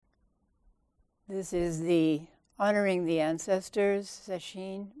This is the Honoring the Ancestors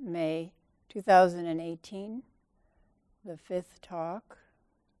session, May 2018, the fifth talk.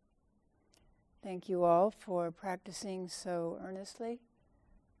 Thank you all for practicing so earnestly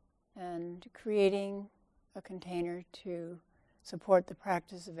and creating a container to support the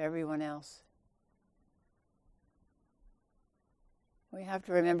practice of everyone else. We have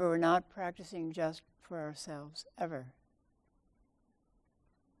to remember we're not practicing just for ourselves, ever.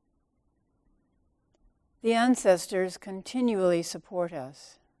 The ancestors continually support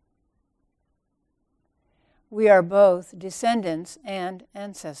us. We are both descendants and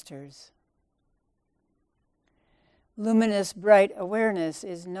ancestors. Luminous, bright awareness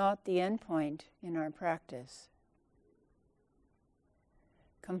is not the endpoint in our practice.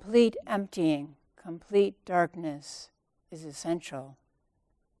 Complete emptying, complete darkness is essential.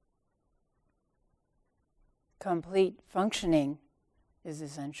 Complete functioning is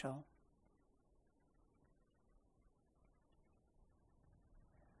essential.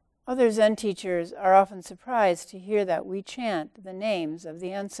 Other Zen teachers are often surprised to hear that we chant the names of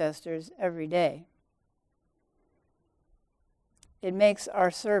the ancestors every day. It makes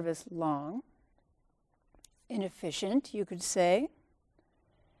our service long, inefficient, you could say,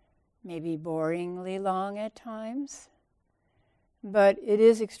 maybe boringly long at times, but it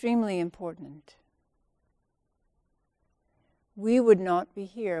is extremely important. We would not be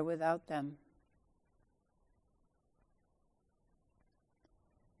here without them.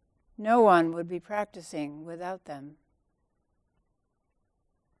 No one would be practicing without them.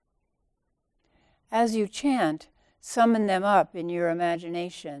 As you chant, summon them up in your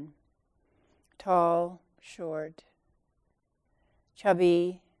imagination. Tall, short,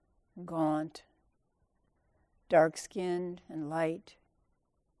 chubby, gaunt, dark-skinned and light.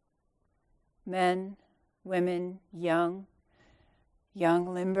 Men, women, young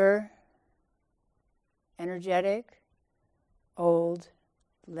limber, energetic, old,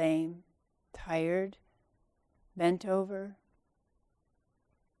 lame, tired, bent over.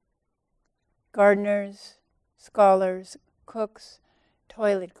 Gardeners, scholars, cooks,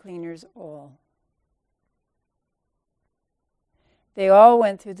 toilet cleaners, all. They all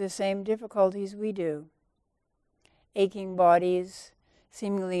went through the same difficulties we do. Aching bodies,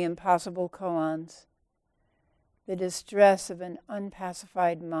 seemingly impossible koans, the distress of an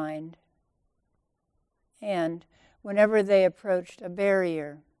unpacified mind, and whenever they approached a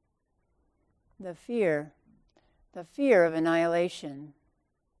barrier, the fear of annihilation.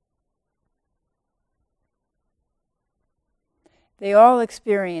 They all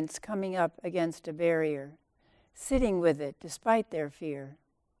experience coming up against a barrier, sitting with it despite their fear,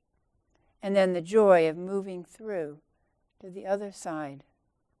 and then the joy of moving through to the other side.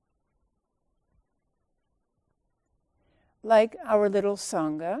 Like our little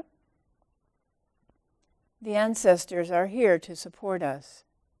Sangha, the ancestors are here to support us.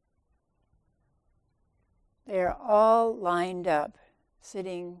 They are all lined up,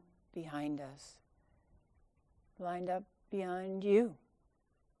 sitting behind us, lined up behind you.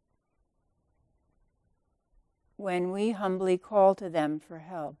 When we humbly call to them for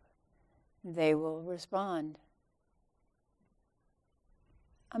help, they will respond.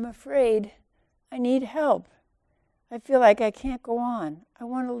 I'm afraid. I need help. I feel like I can't go on. I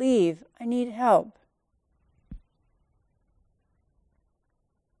want to leave. I need help.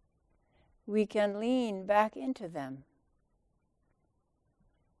 We can lean back into them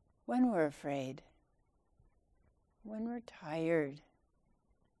when we're afraid, when we're tired.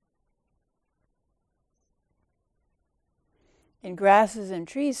 In Grasses and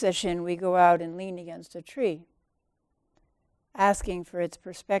Trees session, we go out and lean against a tree, asking for its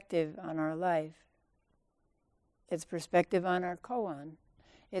perspective on our life, its perspective on our koan,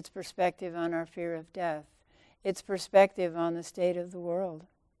 its perspective on our fear of death, its perspective on the state of the world.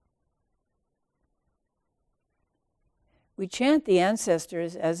 We chant the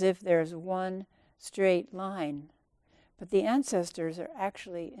ancestors as if there's one straight line, but the ancestors are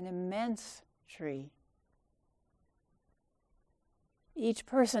actually an immense tree. Each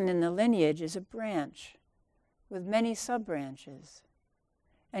person in the lineage is a branch with many sub-branches,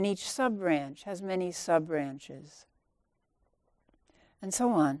 and each sub-branch has many sub-branches, and so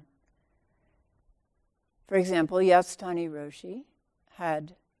on. For example, Yasutani Roshi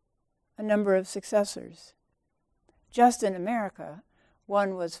had a number of successors. Just in America,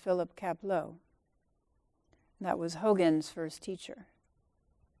 one was Philip Kapleau. That was Hogan's first teacher.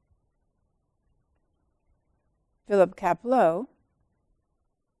 Philip Kapleau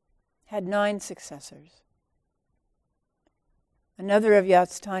had 9 successors. Another of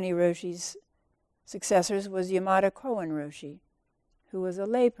Yasutani Roshi's successors was Yamada Koen Roshi, who was a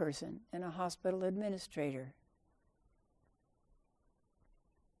layperson and a hospital administrator.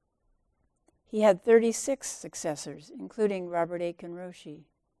 He had 36 successors, including Robert Aitken Roshi,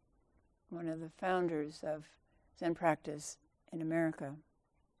 one of the founders of Zen practice in America,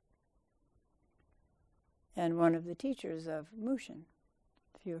 and one of the teachers of Mushin,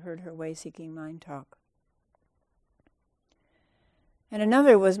 if you heard her Way-Seeking Mind talk. And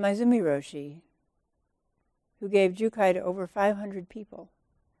another was Maizumi Roshi, who gave Jukai to over 500 people,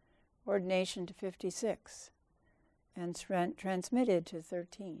 ordination to 56, and transmitted to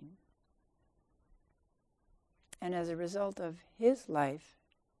 13. And as a result of his life,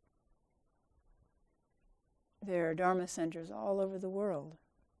 there are Dharma centers all over the world.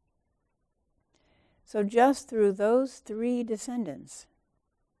 So just through those three descendants,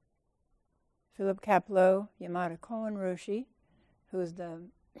 Philip Kapleau, Yamada Koen Roshi, who is the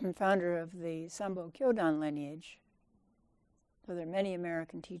founder of the Sambo Kyodan lineage, so there are many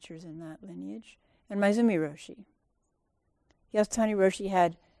American teachers in that lineage, and Maizumi Roshi. Yasutani Roshi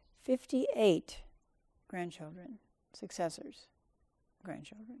had 58 grandchildren, successors,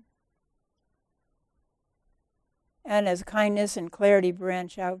 grandchildren. And as kindness and clarity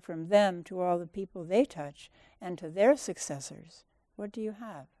branch out from them to all the people they touch and to their successors, what do you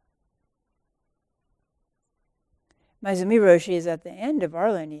have? Maizumi Roshi is at the end of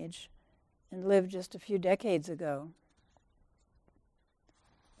our lineage and lived just a few decades ago.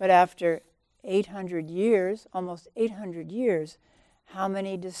 But after 800 years, almost 800 years, how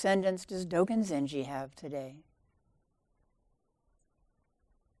many descendants does Dogen Zenji have today?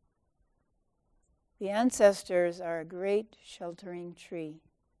 The ancestors are a great sheltering tree,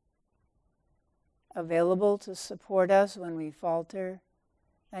 available to support us when we falter,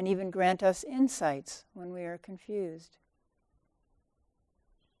 and even grant us insights when we are confused.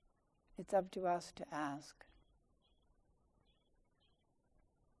 It's up to us to ask.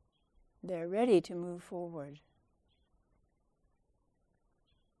 They're ready to move forward.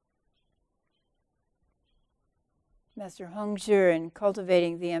 Master Hongzhi in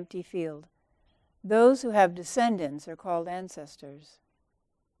Cultivating the Empty Field. Those who have descendants are called ancestors.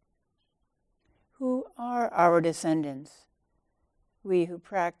 Who are our descendants? We who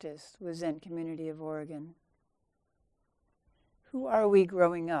practice with Zen Community of Oregon. Who are we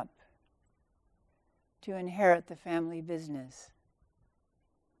growing up to inherit the family business?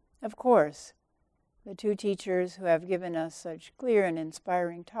 Of course, the two teachers who have given us such clear and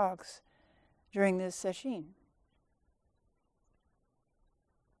inspiring talks during this sesshin.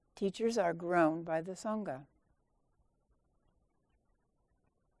 Teachers are grown by the Sangha.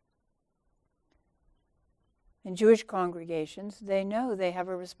 In Jewish congregations, they know they have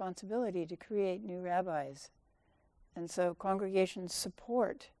a responsibility to create new rabbis. And so congregations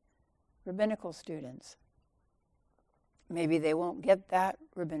support rabbinical students. Maybe they won't get that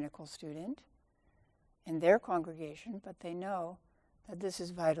rabbinical student in their congregation, but they know that this is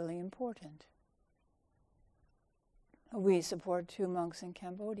vitally important. We support 2 monks in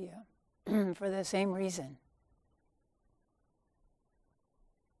Cambodia for the same reason.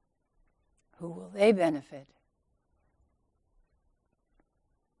 Who will they benefit?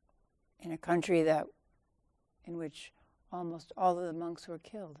 In a country in which almost all of the monks were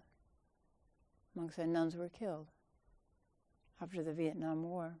killed. Monks and nuns were killed after the Vietnam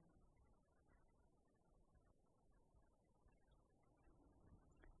War.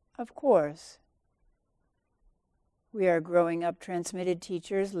 Of course, we are growing up transmitted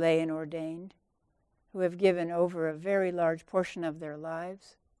teachers, lay and ordained, who have given over a very large portion of their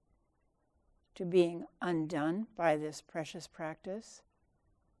lives to being undone by this precious practice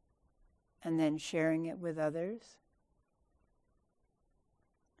and then sharing it with others.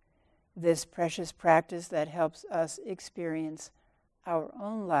 This precious practice that helps us experience our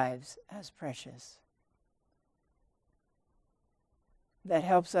own lives as precious, that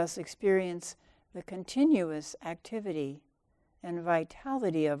helps us experience the continuous activity and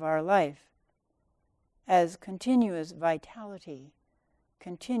vitality of our life as continuous vitality,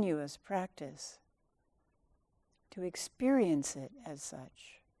 continuous practice, to experience it as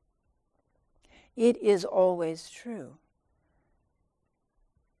such. It is always true,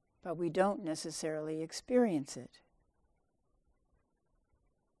 but we don't necessarily experience it.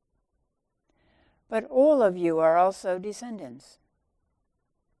 But all of you are also descendants.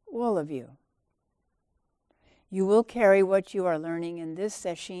 All of you. You will carry what you are learning in this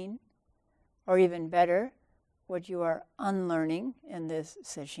sesshin, or even better, what you are unlearning in this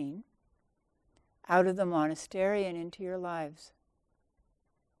sesshin, out of the monastery and into your lives.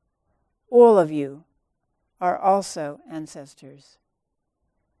 All of you are also ancestors,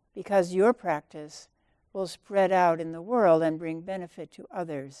 because your practice will spread out in the world and bring benefit to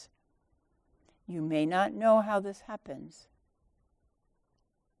others. You may not know how this happens.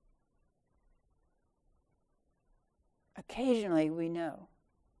 Occasionally we know,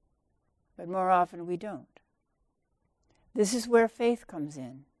 but more often we don't. This is where faith comes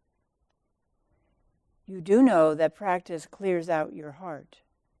in. You do know that practice clears out your heart,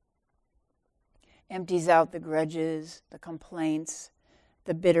 empties out the grudges, the complaints,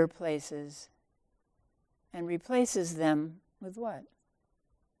 the bitter places, and replaces them with what?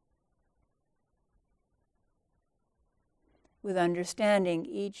 With understanding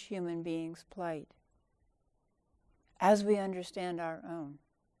each human being's plight, as we understand our own.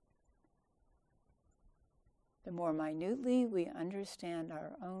 The more minutely we understand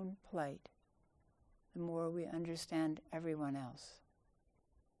our own plight, the more we understand everyone else.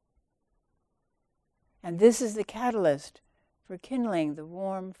 And this is the catalyst for kindling the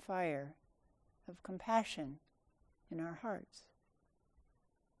warm fire of compassion in our hearts.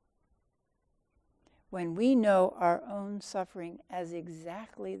 When we know our own suffering as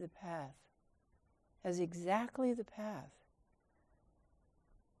exactly the path,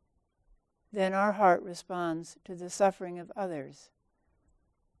 then our heart responds to the suffering of others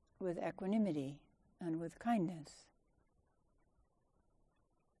with equanimity and with kindness.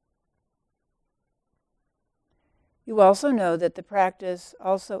 You also know that the practice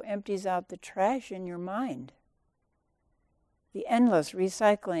also empties out the trash in your mind, the endless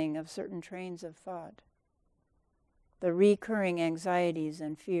recycling of certain trains of thought, the recurring anxieties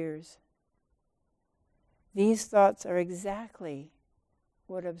and fears. These thoughts are exactly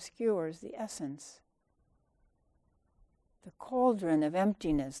what obscures the essence, the cauldron of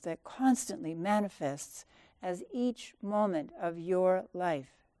emptiness that constantly manifests as each moment of your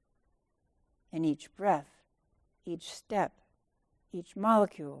life, in each breath, each step, each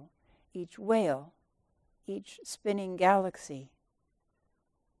molecule, each whale, each spinning galaxy.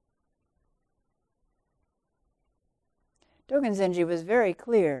 Dogen Zenji was very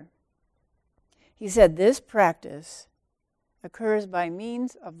clear. He said this practice occurs by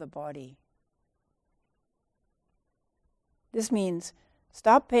means of the body. This means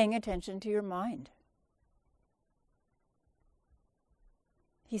stop paying attention to your mind.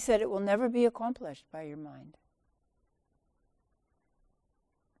 He said it will never be accomplished by your mind.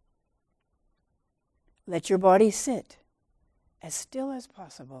 Let your body sit as still as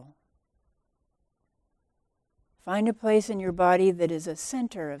possible. Find a place in your body that is a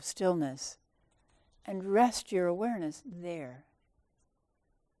center of stillness and rest your awareness there.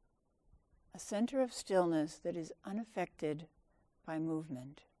 A center of stillness that is unaffected by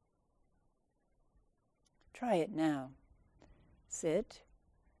movement. Try it now. Sit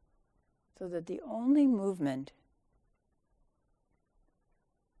so that the only movement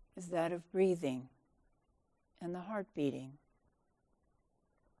is that of breathing and the heart beating.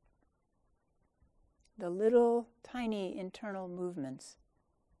 The little tiny internal movements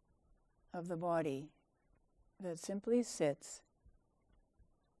of the body that simply sits,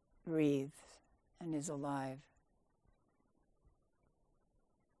 breathes, and is alive.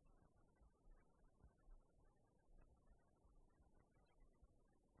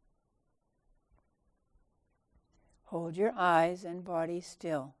 Hold your eyes and body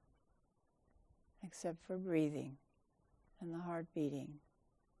still, except for breathing and the heart beating.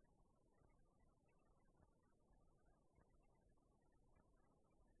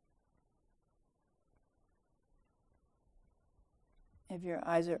 If your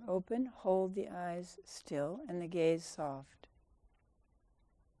eyes are open, hold the eyes still and the gaze soft.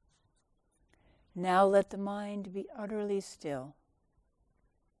 Now let the mind be utterly still.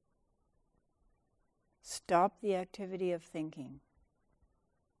 Stop the activity of thinking.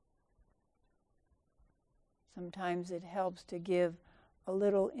 Sometimes it helps to give a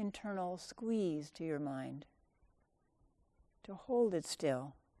little internal squeeze to your mind, to hold it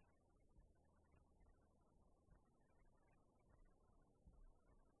still.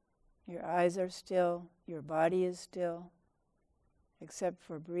 Your eyes are still, your body is still, except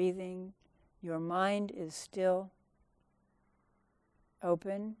for breathing. Your mind is still,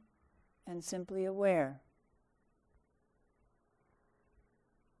 open, and simply aware.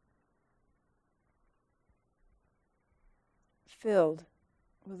 Filled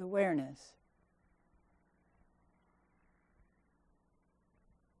with awareness.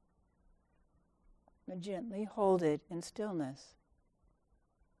 But gently hold it in stillness.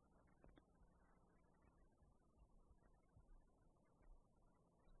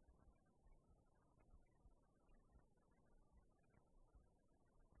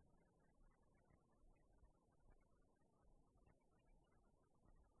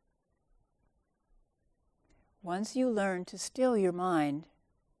 Once you learn to still your mind,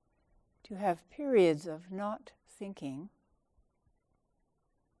 to have periods of not thinking,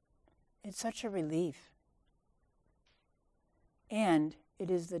 it's such a relief. And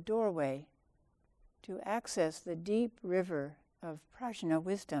it is the doorway to access the deep river of prajna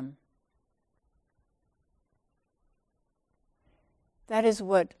wisdom. That is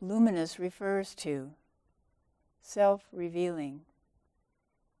what Luminous refers to, self-revealing.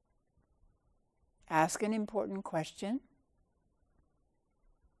 Ask an important question.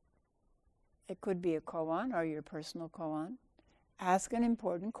 It could be a koan or your personal koan. Ask an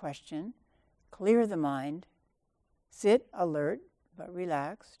important question, clear the mind, sit alert but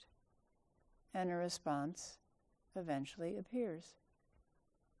relaxed, and a response eventually appears.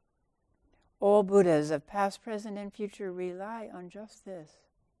 All Buddhas of past, present, and future rely on just this.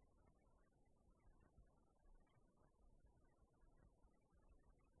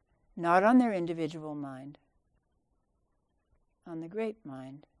 Not on their individual mind, on the great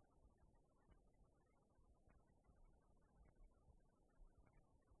mind.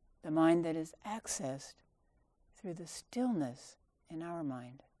 The mind that is accessed through the stillness in our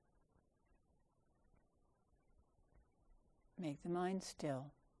mind. Make the mind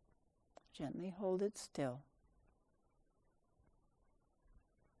still. Gently hold it still.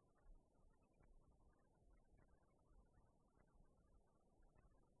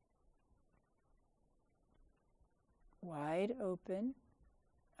 Wide open,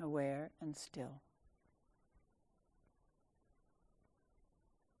 aware, and still.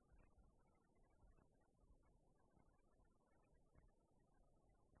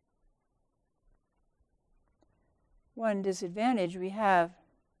 One disadvantage we have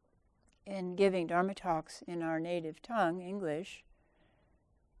in giving Dharma talks in our native tongue, English,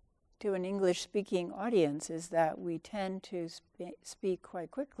 to an English-speaking audience is that we tend to speak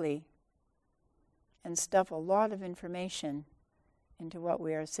quite quickly and stuff a lot of information into what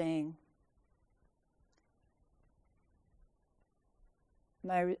we are saying.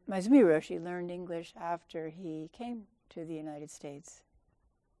 Maezumi Roshi learned English after he came to the United States.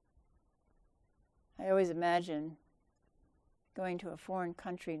 I always imagine going to a foreign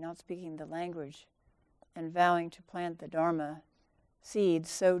country, not speaking the language, and vowing to plant the Dharma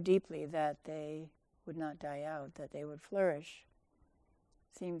seeds so deeply that they would not die out, that they would flourish.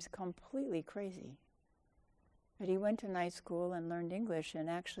 Seems completely crazy. But he went to night school and learned English, and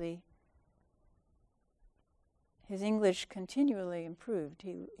actually his English continually improved.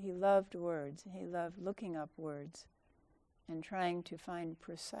 He loved words. He loved looking up words and trying to find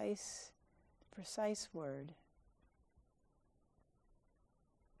precise word.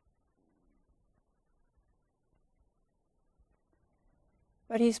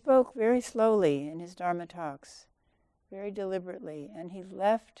 But he spoke very slowly in his Dharma talks, very deliberately, and he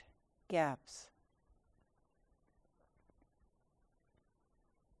left gaps.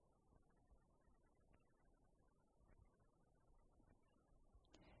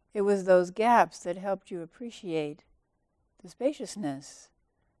 It was those gaps that helped you appreciate the spaciousness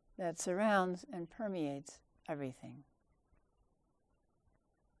that surrounds and permeates everything.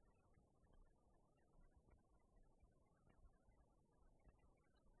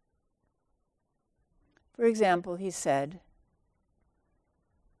 For example, he said,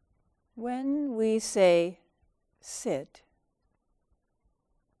 when we say sit,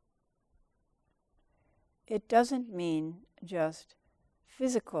 it doesn't mean just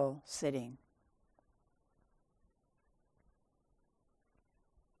physical sitting.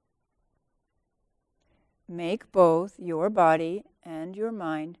 Make both your body and your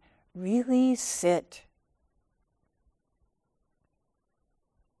mind really sit.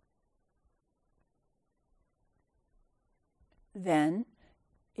 Then,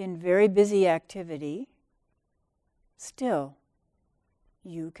 in very busy activity, still,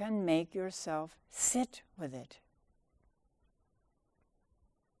 you can make yourself sit with it.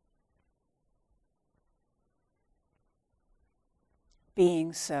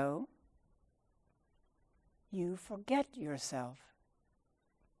 Being so, you forget yourself.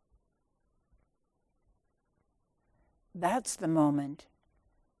 That's the moment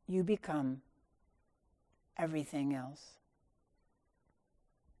you become everything else.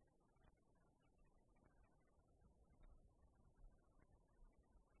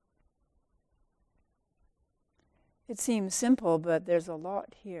 It seems simple, but there's a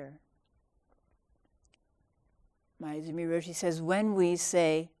lot here. Maezumi Roshi says, when we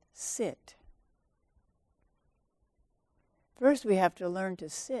say sit, first we have to learn to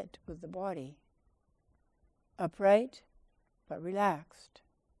sit with the body, upright but relaxed.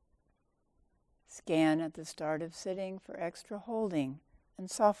 Scan at the start of sitting for extra holding and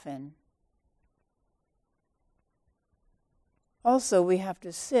soften. Also, we have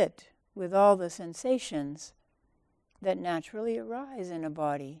to sit with all the sensations that naturally arise in a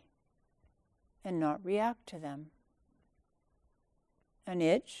body and not react to them. An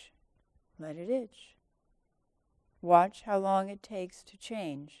itch, let it itch. Watch how long it takes to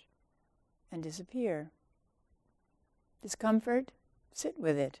change and disappear. Discomfort, sit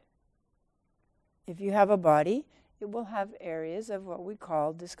with it. If you have a body, it will have areas of what we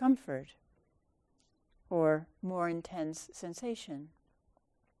call discomfort or more intense sensation.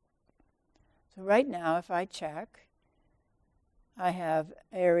 So right now, if I check, I have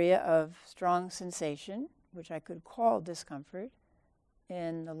area of strong sensation, which I could call discomfort,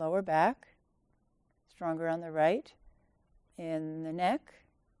 in the lower back, stronger on the right, in the neck,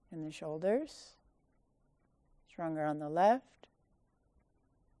 in the shoulders, stronger on the left,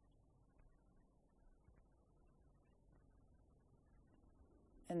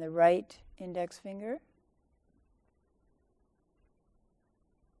 and the right index finger,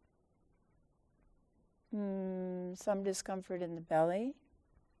 some discomfort in the belly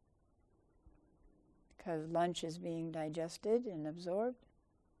because lunch is being digested and absorbed.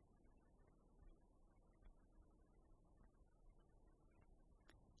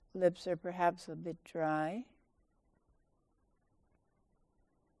 Lips are perhaps a bit dry.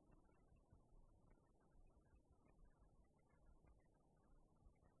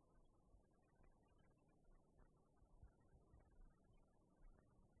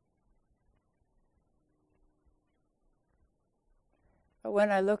 But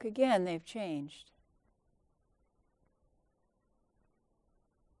when I look again, they've changed.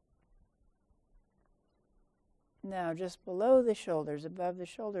 Now, just below the shoulders, above the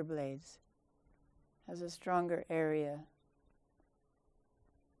shoulder blades, has a stronger area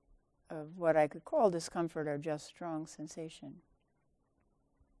of what I could call discomfort or just strong sensation.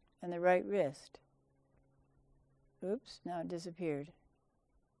 And the right wrist. Oops, now it disappeared.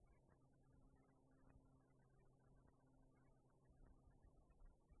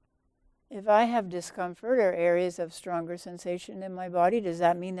 If I have discomfort or areas of stronger sensation in my body, does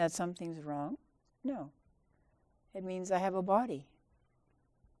that mean that something's wrong? No. It means I have a body.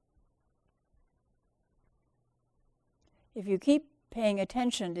 If you keep paying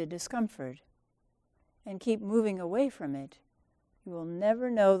attention to discomfort and keep moving away from it, you will never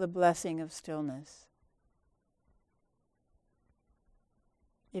know the blessing of stillness.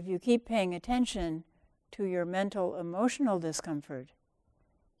 If you keep paying attention to your mental, emotional discomfort,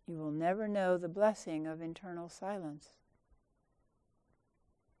 you will never know the blessing of internal silence.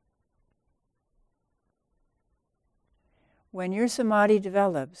 When your samadhi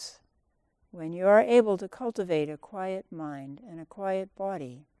develops, when you are able to cultivate a quiet mind and a quiet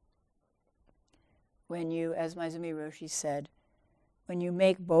body, when you, as Maezumi Roshi said, when you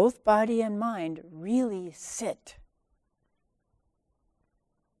make both body and mind really sit,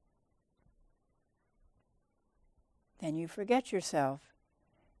 then you forget yourself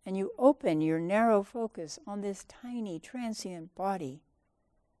and you open your narrow focus on this tiny transient body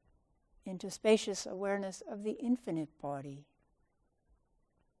into spacious awareness of the infinite body.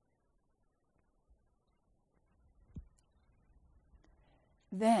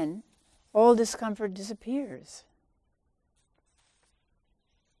 Then all discomfort disappears.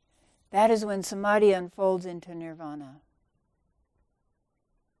 That is when samadhi unfolds into nirvana.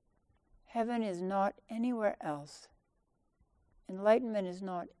 Heaven is not anywhere else. Enlightenment is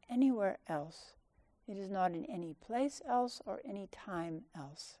not anywhere else. It is not in any place else or any time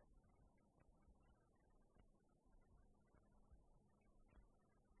else.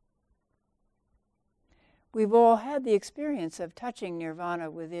 We've all had the experience of touching nirvana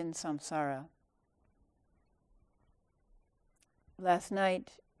within samsara. Last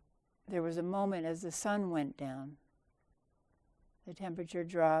night, there was a moment as the sun went down. The temperature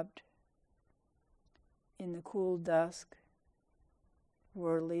dropped. In the cool dusk,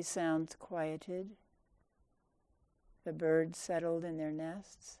 worldly sounds quieted. The birds settled in their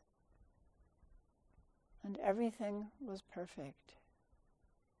nests. And everything was perfect.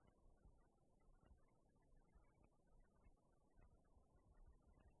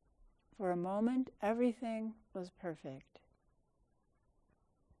 For a moment, everything was perfect.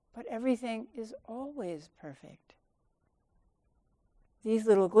 But everything is always perfect. These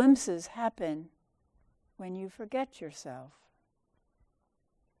little glimpses happen when you forget yourself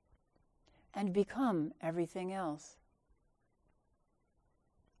and become everything else.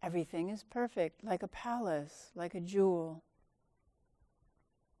 Everything is perfect, like a palace, like a jewel.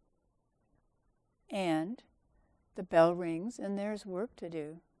 And the bell rings and there's work to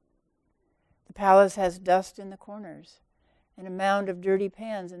do. The palace has dust in the corners and a mound of dirty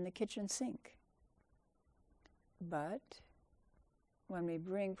pans in the kitchen sink. But when we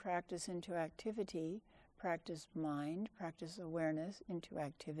bring practice into activity, practice mind, practice awareness into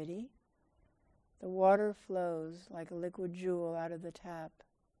activity, the water flows like a liquid jewel out of the tap.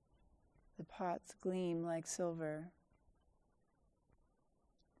 The pots gleam like silver.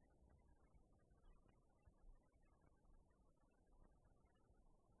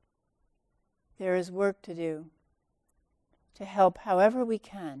 There is work to do to help however we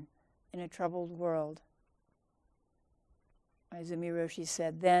can in a troubled world. Maezumi Roshi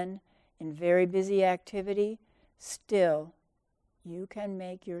said, then, in very busy activity, still you can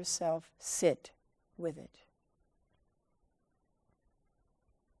make yourself sit with it.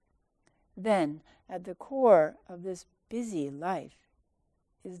 Then, at the core of this busy life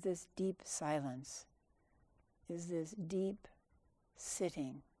is this deep silence, is this deep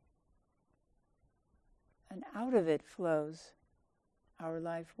sitting. And out of it flows our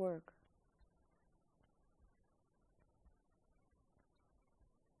life work.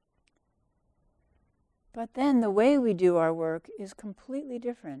 But then the way we do our work is completely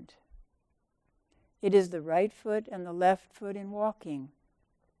different. It is the right foot and the left foot in walking.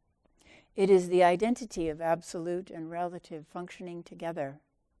 It is the identity of absolute and relative functioning together.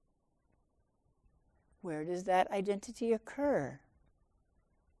 Where does that identity occur?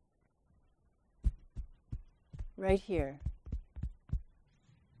 Right here.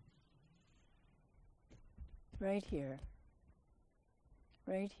 Right here.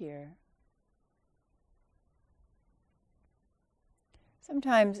 Right here.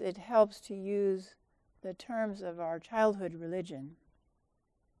 Sometimes it helps to use the terms of our childhood religion.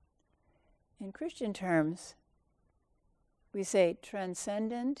 In Christian terms, we say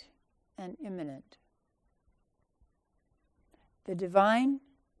transcendent and immanent. The divine,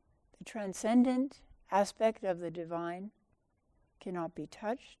 the transcendent aspect of the divine cannot be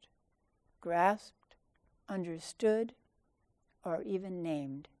touched, grasped, understood, or even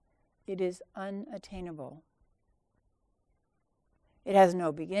named. It is unattainable. It has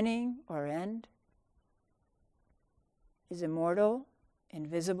no beginning or end, is immortal,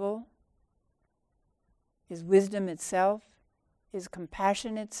 invisible, is wisdom itself, is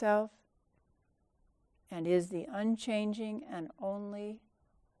compassion itself, and is the unchanging and only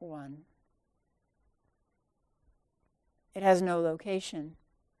one. It has no location.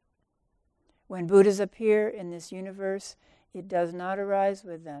 When Buddhas appear in this universe, it does not arise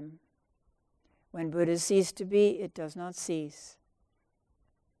with them. When Buddhas cease to be, it does not cease.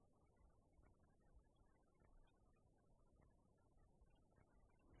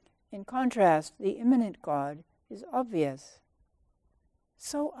 In contrast, the immanent God is obvious,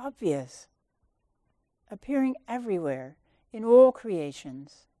 so obvious, appearing everywhere, in all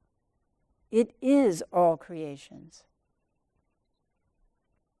creations. It is all creations.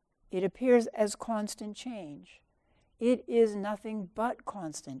 It appears as constant change. It is nothing but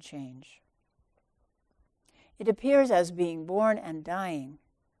constant change. It appears as being born and dying.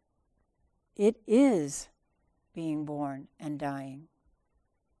 It is being born and dying.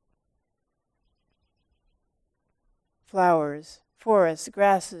 Flowers, forests,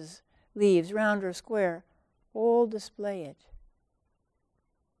 grasses, leaves, round or square, all display it.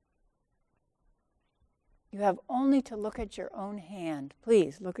 You have only to look at your own hand.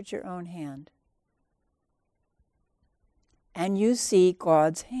 Please, look at your own hand. And you see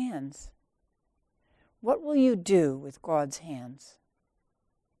God's hands. What will you do with God's hands?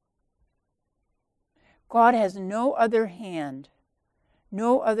 God has no other hand,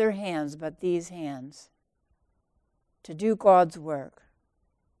 no other hands but these hands, to do God's work,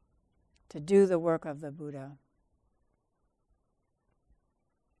 to do the work of the Buddha.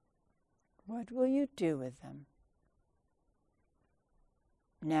 What will you do with them?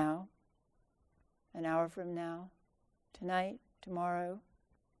 Now, an hour from now, tonight, tomorrow?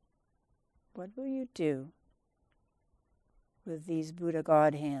 What will you do with these Buddha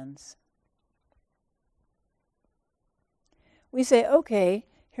God hands? We say, okay,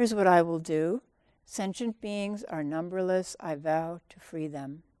 here's what I will do. Sentient beings are numberless. I vow to free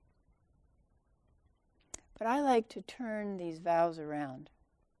them. But I like to turn these vows around.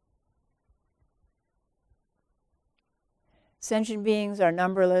 Sentient beings are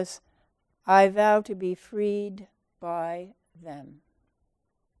numberless. I vow to be freed by them.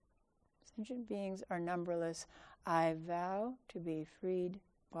 Sentient beings are numberless. I vow to be freed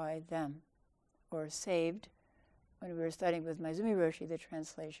by them. Or saved. When we were studying with Maezumi Roshi, the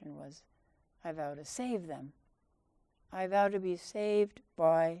translation was, I vow to save them. I vow to be saved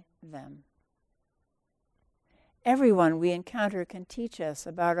by them. Everyone we encounter can teach us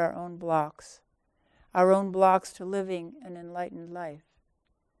about our own blocks to living an enlightened life,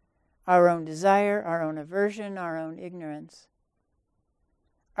 our own desire, our own aversion, our own ignorance.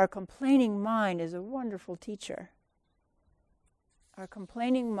 Our complaining mind is a wonderful teacher. Our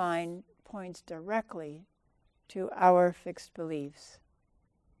complaining mind points directly to our fixed beliefs.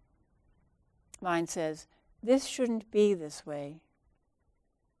 Mind says, this shouldn't be this way.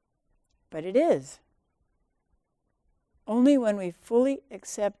 But it is. Only when we fully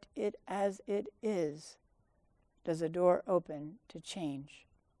accept it as it is does a door open to change.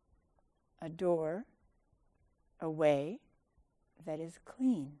 A door, a way that is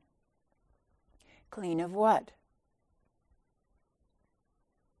clean. Clean of what?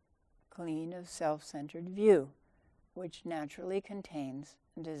 Clean of self-centered view, which naturally contains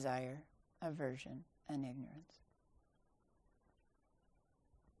desire, aversion, and ignorance.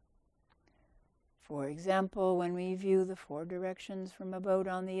 For example, when we view the four directions from a boat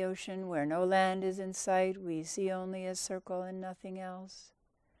on the ocean where no land is in sight, we see only a circle and nothing else.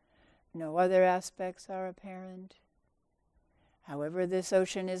 No other aspects are apparent. However, this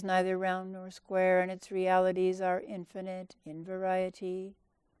ocean is neither round nor square, and its realities are infinite in variety.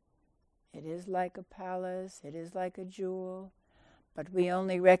 It is like a palace, it is like a jewel, but we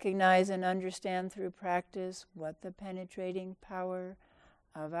only recognize and understand through practice what the penetrating power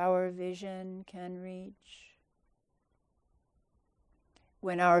of our vision can reach.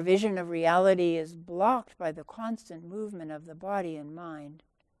 When our vision of reality is blocked by the constant movement of the body and mind,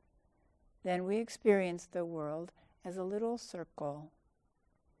 then we experience the world as a little circle.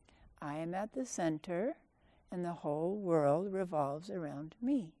 I am at the center, and the whole world revolves around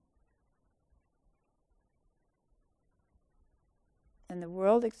me. And the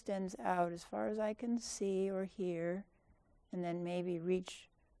world extends out as far as I can see or hear, and then maybe reach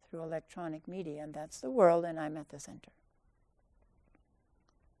through electronic media, and that's the world, and I'm at the center.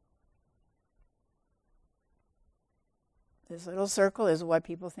 This little circle is what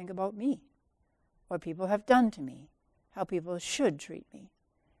people think about me, what people have done to me, how people should treat me,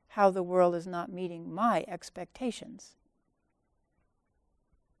 how the world is not meeting my expectations.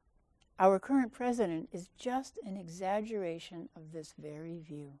 Our current president is just an exaggeration of this very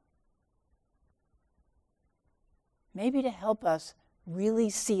view. Maybe to help us really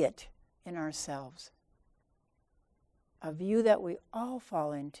see it in ourselves. A view that we all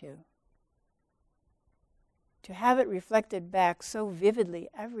fall into. To have it reflected back so vividly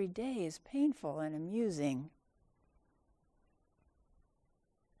every day is painful and amusing.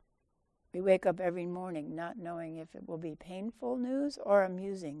 We wake up every morning not knowing if it will be painful news or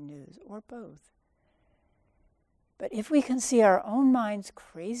amusing news, or both. But if we can see our own mind's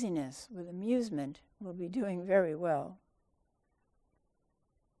craziness with amusement, we'll be doing very well.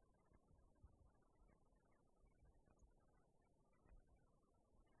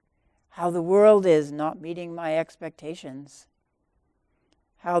 How the world is not meeting my expectations.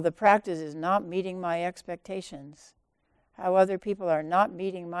 How the practice is not meeting my expectations. How other people are not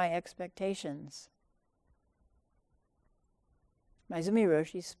meeting my expectations. Maezumi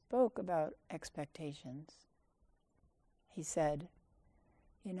Roshi spoke about expectations. He said,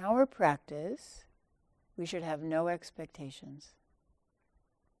 in our practice, we should have no expectations.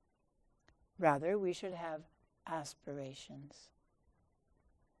 Rather, we should have aspirations.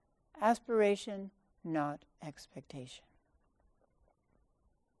 Aspiration, not expectation.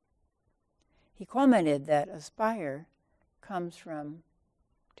 He commented that aspire comes from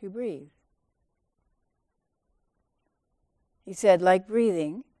to breathe. He said, like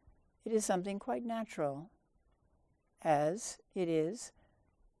breathing, it is something quite natural, as it is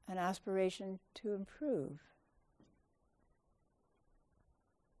an aspiration to improve.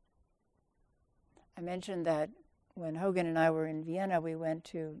 I mentioned that when Hogan and I were in Vienna, we went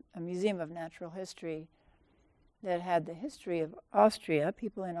to a museum of natural history that had the history of Austria,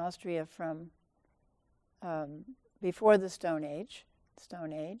 people in Austria from before the Stone Age,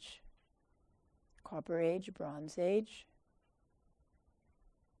 Copper Age, Bronze Age.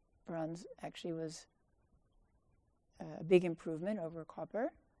 Bronze actually was a big improvement over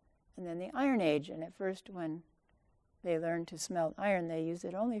copper. And then the Iron Age, and at first when they learned to smelt iron, they used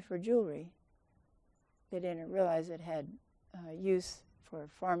it only for jewelry. They didn't realize it had use for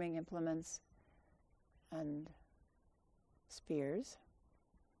farming implements and spears.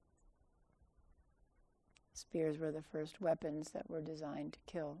 Spears were the first weapons that were designed to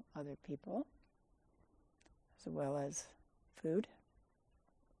kill other people, as well as food.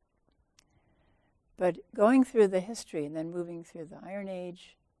 But going through the history and then moving through the Iron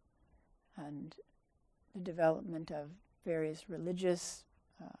Age and the development of various religious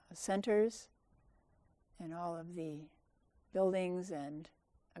centers and all of the buildings and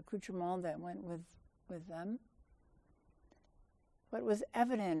accoutrements that went with them, what was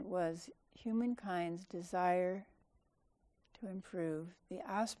evident was humankind's desire to to improve, the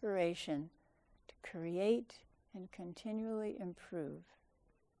aspiration to create and continually improve.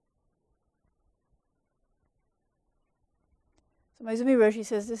 So Maezumi Roshi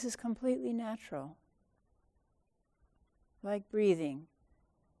says this is completely natural. Like breathing,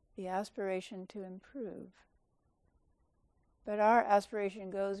 the aspiration to improve. But our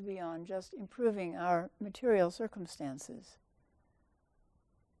aspiration goes beyond just improving our material circumstances.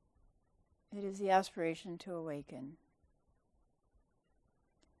 It is the aspiration to awaken,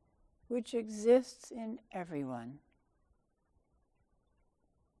 which exists in everyone,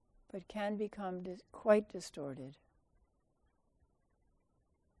 but can become quite distorted.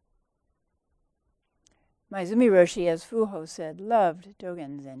 Maezumi Roshi, as Fuho said, loved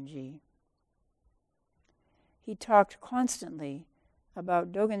Dogen Zenji. He talked constantly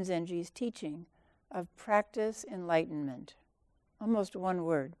about Dogen Zenji's teaching of practice enlightenment. Almost one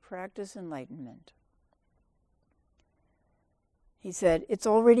word, practice enlightenment. He said, it's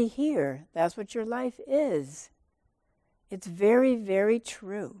already here. That's what your life is. It's very, very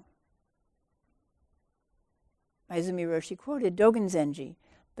true. Maezumi Roshi quoted Dogen Zenji,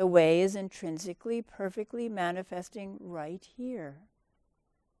 the way is intrinsically, perfectly manifesting right here.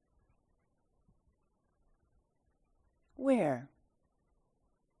 Where?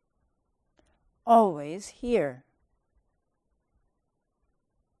 Always here.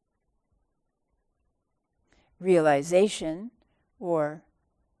 Realization, or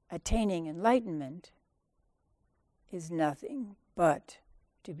attaining enlightenment, is nothing but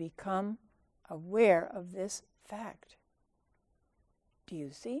to become aware of this fact. Do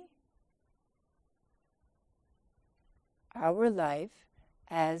you see? Our life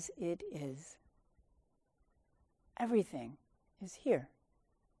as it is. Everything is here.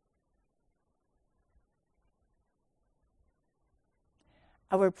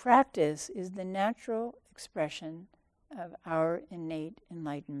 Our practice is the natural expression of our innate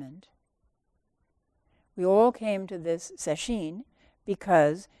enlightenment. We all came to this sesshin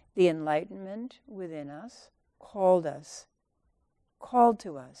because the enlightenment within us called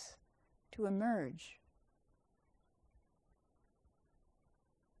to us to emerge,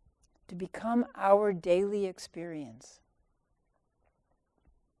 to become our daily experience.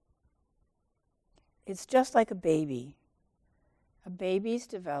 It's just like a baby. A baby's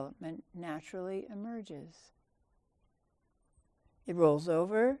development naturally emerges. It rolls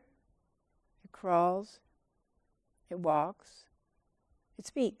over, it crawls, it walks, it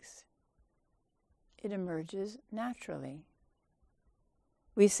speaks. It emerges naturally.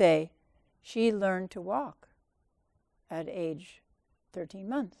 We say, she learned to walk at age 13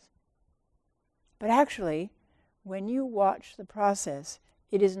 months. But actually, when you watch the process,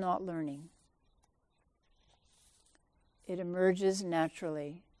 it is not learning. It emerges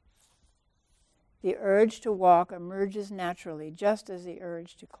naturally. The urge to walk emerges naturally, just as the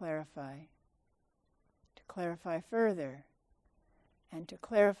urge to clarify further, and to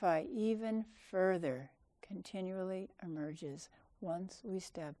clarify even further continually emerges once we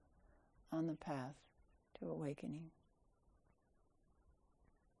step on the path to awakening.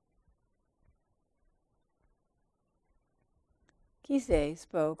 Kisei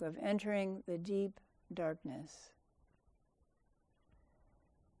spoke of entering the deep darkness.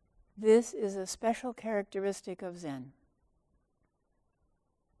 This is a special characteristic of Zen.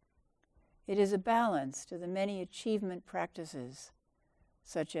 It is a balance to the many achievement practices,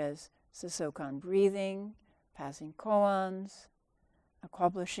 such as Sosokan breathing, passing koans,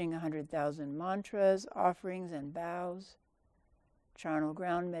 accomplishing 100,000 mantras, offerings, and vows, charnel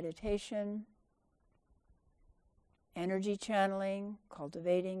ground meditation, energy channeling,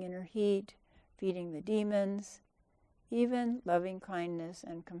 cultivating inner heat, feeding the demons, even loving kindness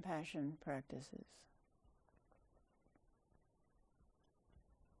and compassion practices.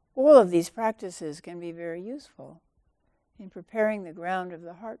 All of these practices can be very useful in preparing the ground of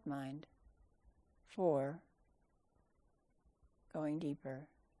the heart-mind for going deeper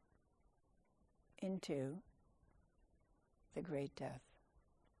into the great death.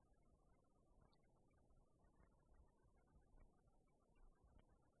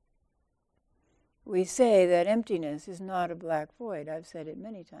 We say that emptiness is not a black void. I've said it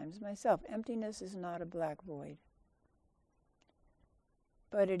many times myself. Emptiness is not a black void.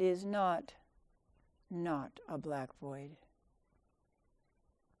 But it is not a black void.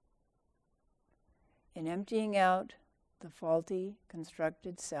 In emptying out the faulty,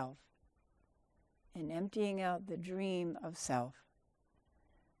 constructed self, in emptying out the dream of self,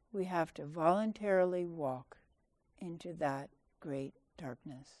 we have to voluntarily walk into that great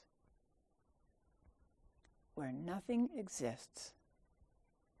darkness, where nothing exists.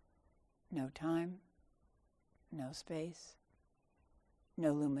 No time, no space,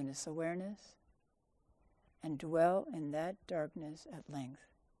 no luminous awareness, and dwell in that darkness at length.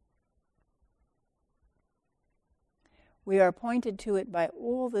 We are pointed to it by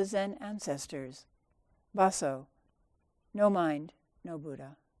all the Zen ancestors. Baso, no mind, no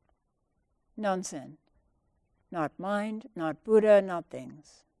Buddha. Nansen, not mind, not Buddha, not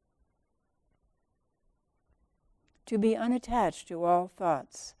things. To be unattached to all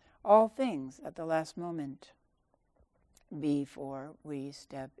thoughts, all things at the last moment, before we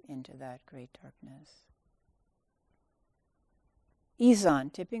step into that great darkness. Izan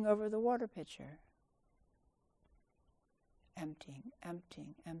tipping over the water pitcher. Emptying,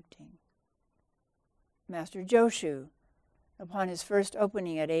 emptying, emptying. Master Joshu, upon his first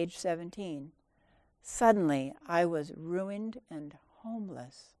opening at age 17, suddenly I was ruined and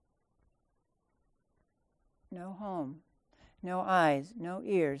homeless. No home, no eyes, no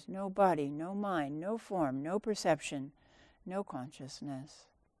ears, no body, no mind, no form, no perception, no consciousness.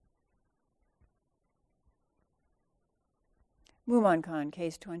 Mumonkan,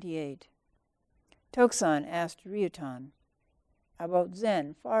 case 28. Toksan asked Ryutan about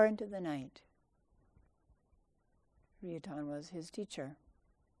Zen far into the night. Ryutan was his teacher.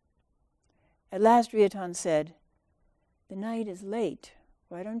 At last Ryutan said, "The night is late.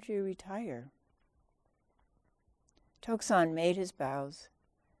 Why don't you retire?" Toksan made his bows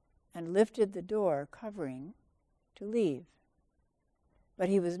and lifted the door covering to leave. But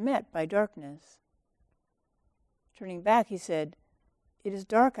he was met by darkness. Turning back, he said, "It is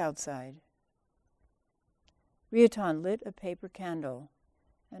dark outside." Ryutan lit a paper candle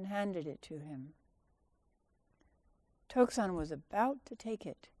and handed it to him. Toksan was about to take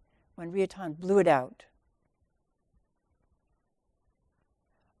it when Ryutan blew it out.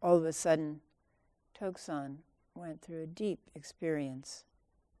 All of a sudden, Toksan went through a deep experience.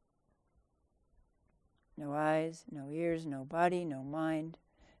 No eyes, no ears, no body, no mind.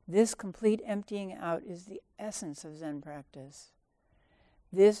 This complete emptying out is the essence of Zen practice.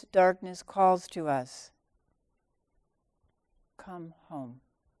 This darkness calls to us. Come home.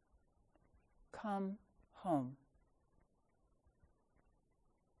 Come home.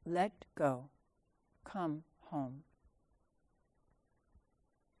 Let go. Come home.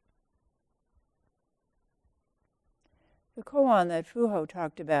 The koan that Fuho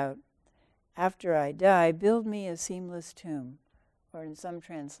talked about, after I die, build me a seamless tomb, or in some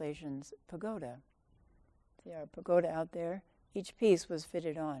translations, pagoda. See our pagoda out there? Each piece was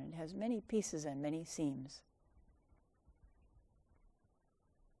fitted on. It has many pieces and many seams.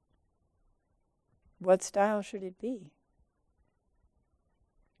 What style should it be?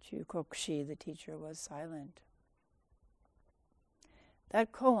 Chukokshi, the teacher, was silent.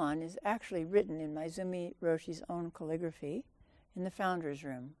 That koan is actually written in Maezumi Roshi's own calligraphy in the founder's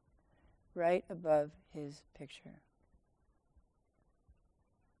room, right above his picture.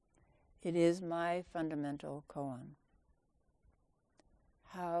 It is my fundamental koan.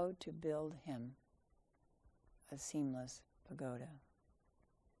 How to build him a seamless pagoda,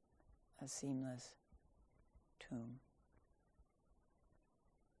 a seamless tomb.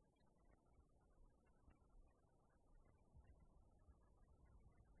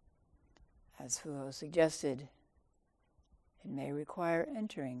 As Fuho suggested, it may require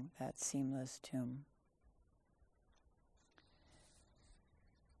entering that seamless tomb.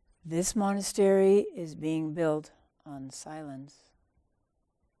 This monastery is being built on silence.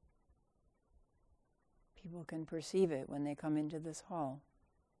 People can perceive it when they come into this hall.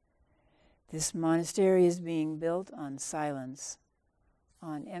 This monastery is being built on silence,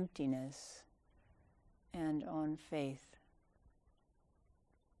 on emptiness, and on faith.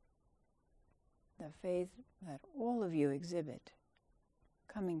 The faith that all of you exhibit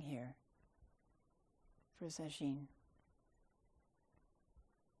coming here for Sesshin.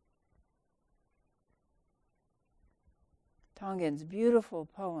 Tongin's beautiful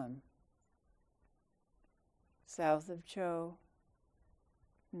poem, south of Cho,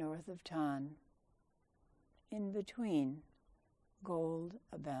 north of Tan, in between, gold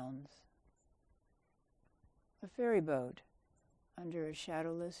abounds. A ferry boat under a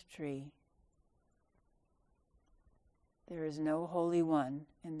shadowless tree. There is no Holy One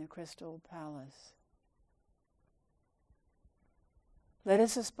in the Crystal Palace. Let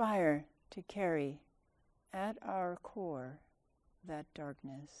us aspire to carry at our core that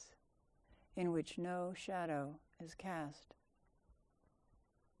darkness in which no shadow is cast.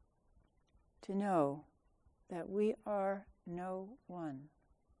 To know that we are no one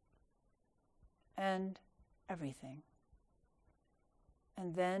and everything.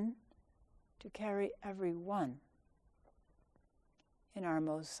 And then to carry every one in our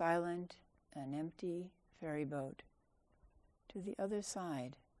most silent and empty ferry boat to the other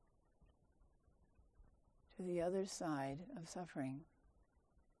side of suffering.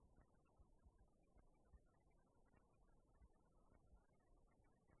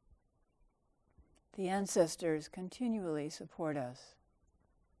 The ancestors continually support us.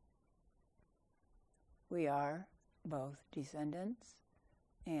 We are both descendants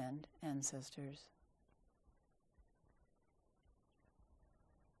and ancestors.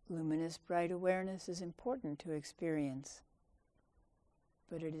 Luminous bright awareness is important to experience,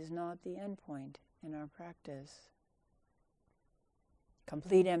 but it is not the end point in our practice.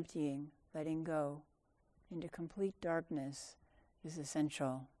 Complete emptying, letting go into complete darkness is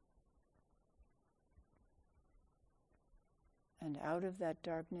essential. And out of that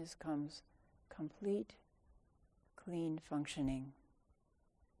darkness comes complete, clean functioning.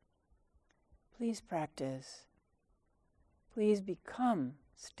 Please practice. Please become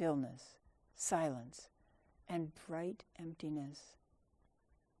stillness, silence, and bright emptiness,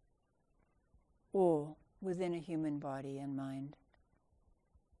 all within a human body and mind.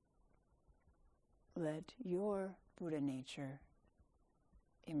 Let your Buddha nature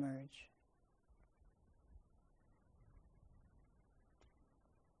emerge.